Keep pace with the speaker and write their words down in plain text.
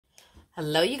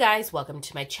Hello you guys, welcome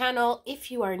to my channel.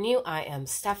 If you are new, I am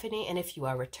Stephanie, and if you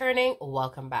are returning,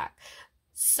 welcome back.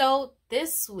 So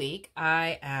this week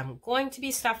I am going to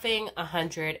be stuffing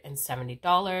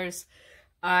 $170.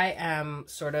 I am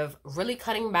sort of really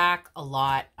cutting back a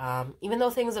lot, even though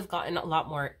things have gotten a lot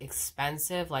more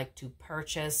expensive, like to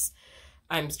purchase.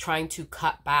 I'm trying to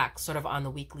cut back sort of on the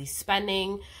weekly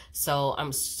spending. So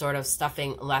I'm sort of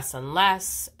stuffing less and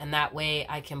less, and that way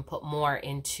I can put more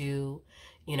into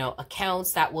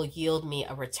accounts that will yield me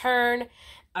a return.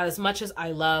 As much as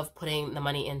I love putting the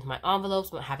money into my envelopes,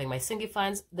 having my sinking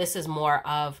funds, this is more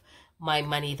of my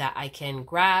money that I can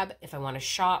grab if I want to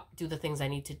shop, do the things I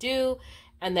need to do,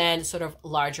 and then sort of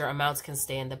larger amounts can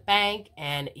stay in the bank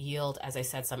and yield, as I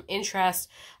said, some interest.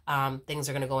 Things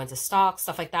are going to go into stock,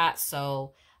 stuff like that.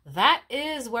 So that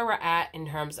is where we're at in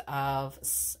terms of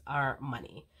our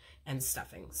money and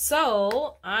stuffing.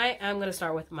 So I am going to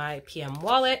start with my PM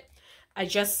wallet. I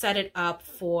just set it up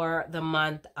for the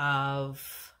month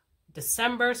of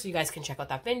December, so you guys can check out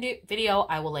that video.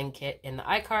 I will link it in the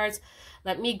iCards.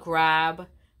 Let me grab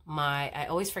I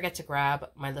always forget to grab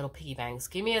my little piggy banks.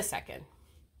 Give me a second.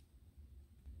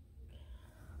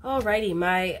 Alrighty,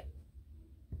 my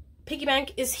piggy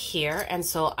bank is here, and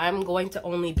so I'm going to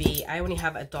I only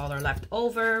have $1 left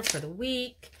over for the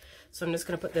week. So I'm just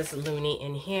going to put this loonie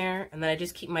in here, and then I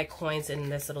just keep my coins in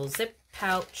this little zip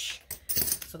pouch.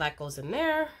 So that goes in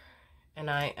there, and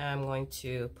I am going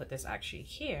to put this actually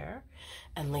here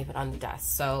and leave it on the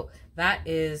desk. So that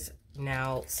is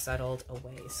now settled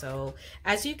away. So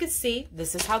as you can see,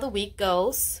 this is how the week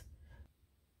goes.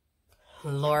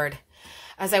 Lord,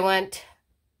 as I went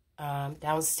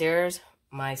downstairs,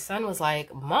 my son was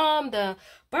like, "Mom, the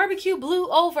barbecue blew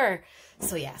over."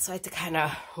 So yeah, so I had to kind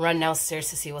of run downstairs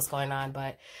to see what's going on,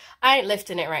 but I ain't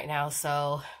lifting it right now,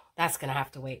 so that's gonna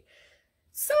have to wait.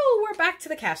 So we're back to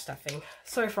the cash stuffing.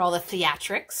 Sorry for all the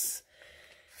theatrics.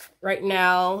 Right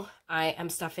now I am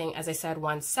stuffing, as I said,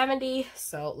 170.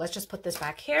 So let's just put this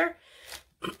back here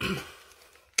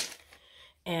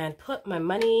and put my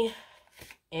money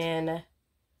in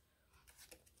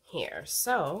here.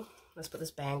 So let's put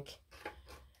this bank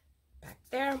back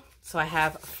there. So I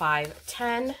have 5,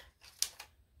 10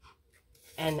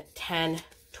 and 10,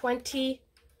 20.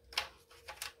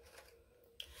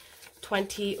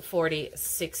 20, 40,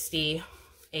 60,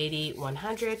 80,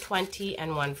 100, 20,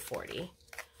 and 140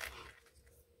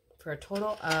 for a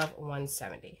total of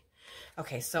 170.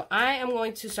 Okay, so I am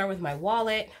going to start with my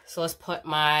wallet. So let's put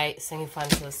my sinking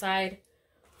funds to the side.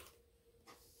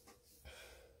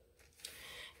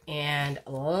 And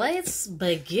let's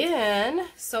begin.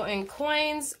 So in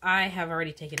coins, I have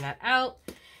already taken that out.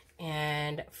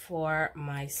 And for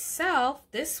myself,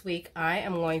 this week, I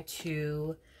am going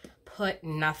to put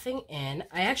nothing in.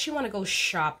 I actually want to go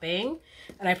shopping,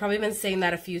 and I've probably been saying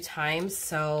that a few times,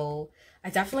 so I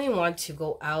definitely want to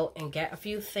go out and get a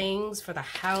few things for the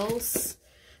house.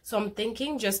 So I'm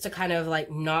thinking just to kind of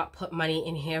like not put money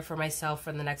in here for myself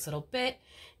for the next little bit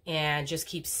and just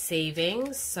keep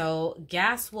saving. So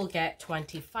gas will get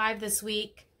 25 this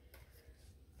week.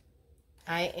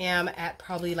 I am at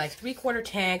probably like 3/4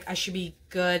 tank. I should be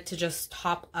good to just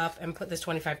top up and put this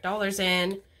 $25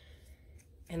 in.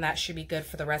 And that should be good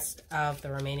for the rest of the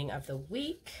remaining of the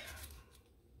week.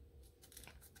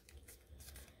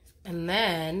 And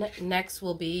then next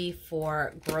will be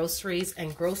for groceries.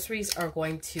 And groceries are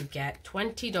going to get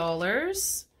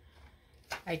 $20.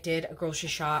 I did a grocery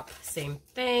shop, same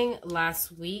thing,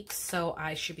 last week. So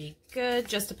I should be good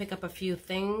just to pick up a few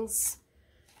things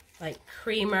like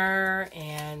creamer.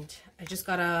 And I just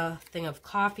got a thing of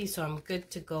coffee, so I'm good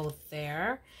to go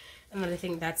there. And then I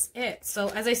think that's it. So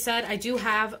as I said, I do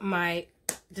have my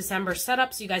December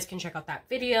setup, so you guys can check out that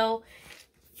video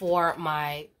for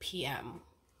my PM.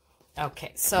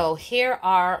 Okay, so here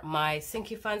are my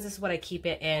sinking funds. This is what I keep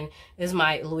it in. This is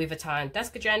my Louis Vuitton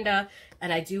desk agenda.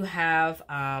 And I do have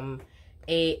a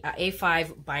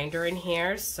A5 binder in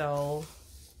here. So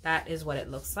that is what it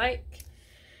looks like.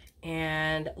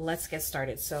 And let's get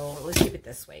started. So let's keep it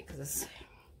this way because it's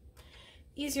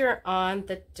easier on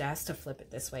the desk to flip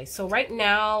it this way. So right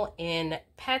now in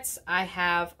pets, I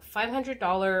have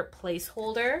 $500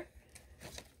 placeholder,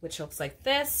 which looks like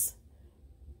this.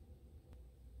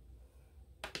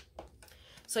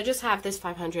 So I just have this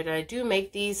 500, and I do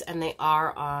make these, and they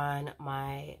are on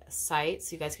my site,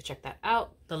 so you guys can check that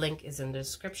out. The link is in the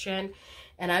description.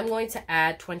 And I'm going to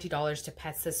add $20 to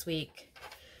pets this week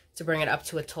to bring it up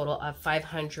to a total of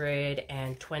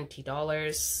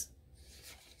 $520.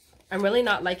 I'm really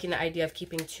not liking the idea of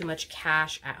keeping too much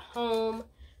cash at home.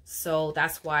 So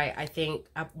that's why I think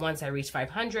once I reach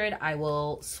 500, I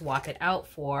will swap it out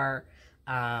for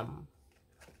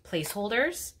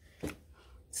placeholders.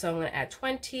 So I'm going to add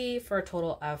 20 for a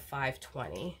total of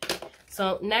 520.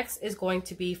 So next is going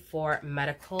to be for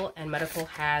medical, and medical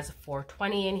has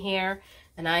 420 in here,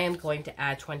 and I am going to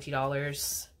add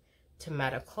 $20 to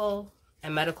medical,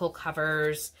 and medical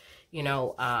covers, you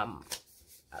know,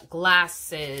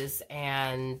 glasses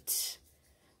and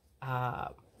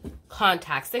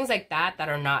contacts, things like that that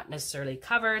are not necessarily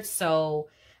covered. So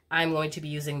I'm going to be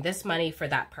using this money for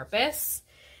that purpose.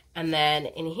 And then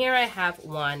in here I have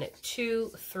 1,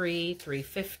 2, 3,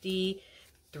 350,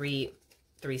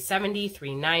 370,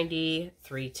 390,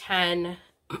 310.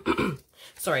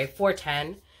 Sorry,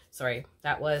 410. Sorry,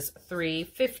 that was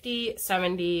 350,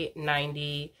 70,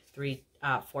 90,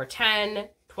 410,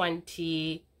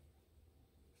 20,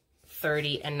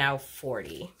 30, and now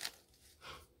 40.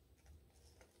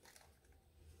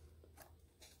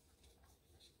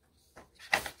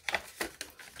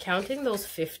 Counting those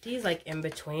 50s like in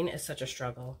between is such a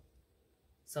struggle.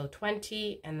 So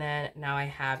 20, and then now I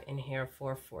have in here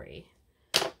 440.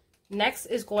 Next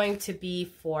is going to be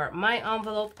for my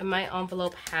envelope, and my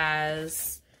envelope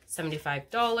has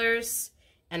 $75,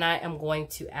 and I am going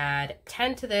to add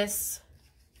 10 to this,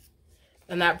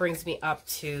 and that brings me up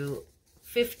to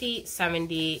 50,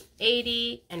 70,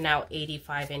 80, and now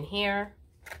 85 in here.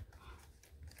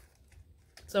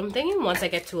 So I'm thinking once I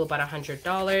get to about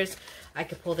 $100, I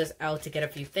could pull this out to get a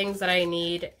few things that I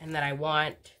need and that I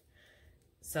want.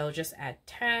 So just add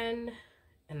 10,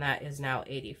 and that is now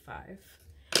 85.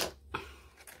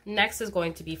 Next is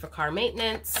going to be for car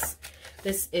maintenance.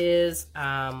 This is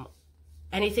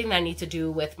anything that I need to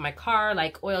do with my car,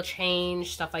 like oil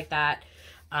change, stuff like that.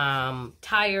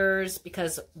 Tires,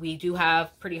 because we do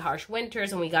have pretty harsh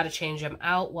winters and we got to change them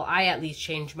out. Well, I at least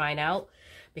change mine out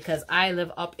because I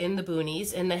live up in the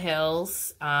boonies, in the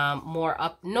hills, more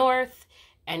up north.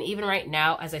 And even right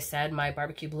now, as I said, my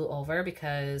barbecue blew over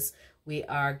because we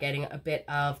are getting a bit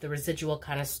of the residual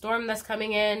kind of storm that's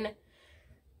coming in.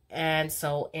 And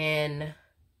so in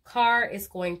car is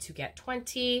going to get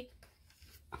 20.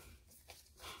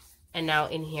 And now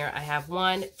in here I have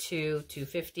 1, 2,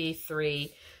 250,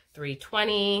 3,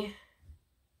 320,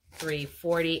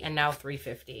 340, and now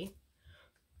 350.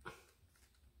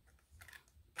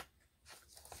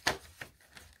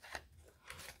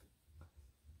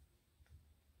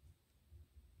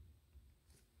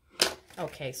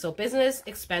 Okay, so business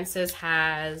expenses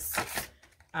has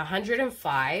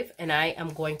 105, and I am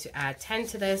going to add 10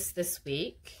 to this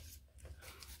week.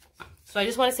 So I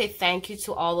just want to say thank you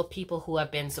to all the people who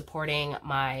have been supporting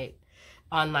my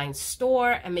online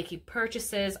store and making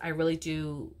purchases. I really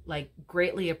do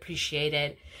greatly appreciate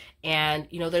it. And,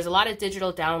 you know, there's a lot of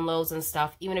digital downloads and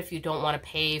stuff, even if you don't want to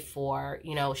pay for,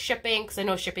 you know, shipping, because I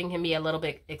know shipping can be a little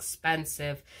bit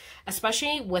expensive,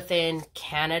 especially within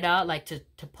Canada. Like to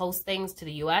post things to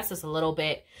the US is a little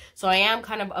bit, so I am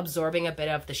kind of absorbing a bit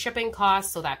of the shipping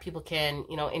costs so that people can,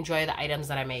 you know, enjoy the items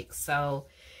that I make. So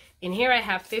in here I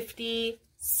have 50,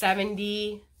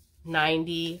 70,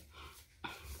 90,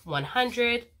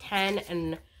 100,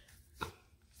 10,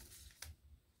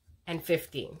 and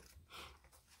 15.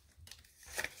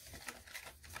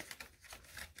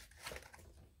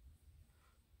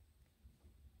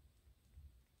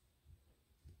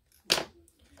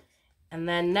 And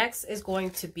then next is going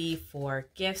to be for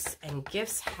gifts, and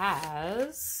gifts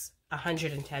has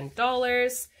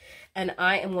 $110, and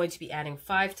I am going to be adding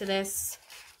 5 to this.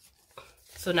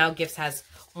 So now gifts has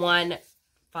 1,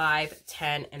 5,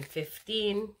 10, and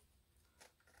 15.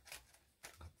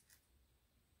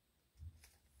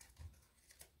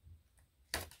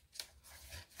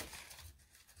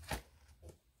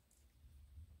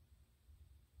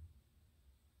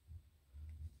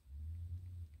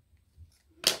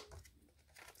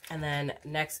 And then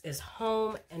next is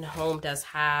home, and home does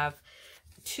have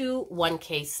 2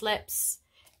 1K slips,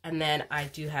 and then I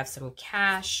do have some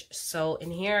cash. So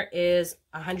in here is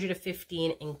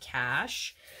 115 in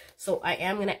cash. So I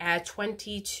am going to add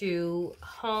 20 to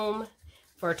home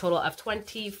for a total of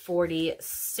 20, 40,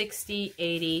 60,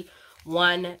 80,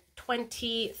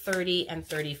 120, 30, and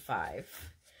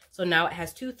 35. So now it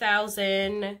has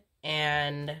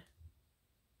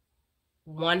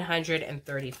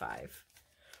 2,135.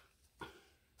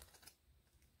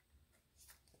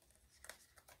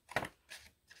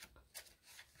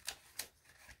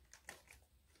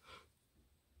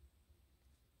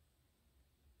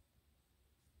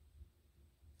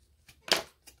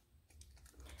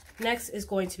 Next is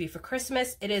going to be for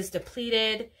Christmas. It is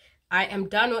depleted. I am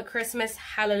done with Christmas.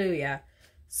 Hallelujah.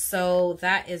 So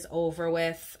that is over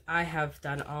with. I have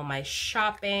done all my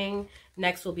shopping.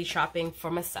 Next will be shopping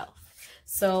for myself.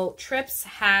 So trips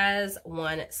has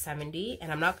 170,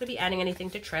 and I'm not going to be adding anything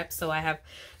to trips. So I have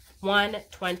 1,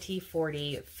 20,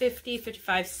 40, 50,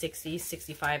 55, 60,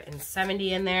 65, and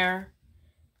 70 in there.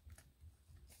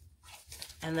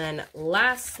 And then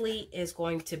lastly is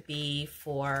going to be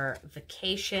for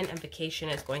vacation, and vacation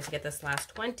is going to get this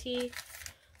last 20.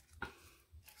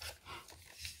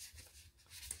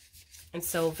 And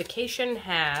so vacation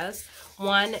has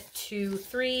 1, 2,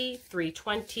 3,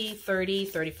 320, 30,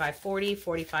 35, 40,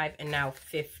 45, and now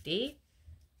 50.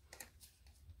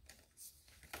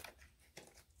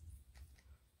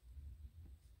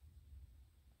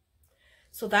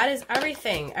 So that is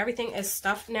everything. Everything is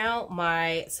stuffed now.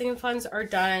 My saving funds are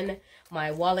done. My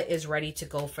wallet is ready to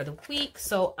go for the week.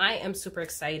 So I am super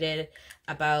excited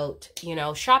about, you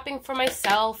know, shopping for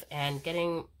myself and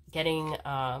getting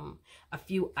a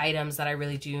few items that I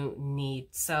really do need.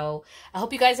 So I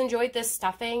hope you guys enjoyed this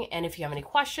stuffing. And if you have any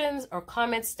questions or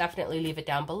comments, definitely leave it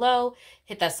down below.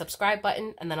 Hit that subscribe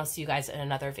button, and then I'll see you guys in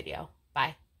another video.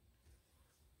 Bye.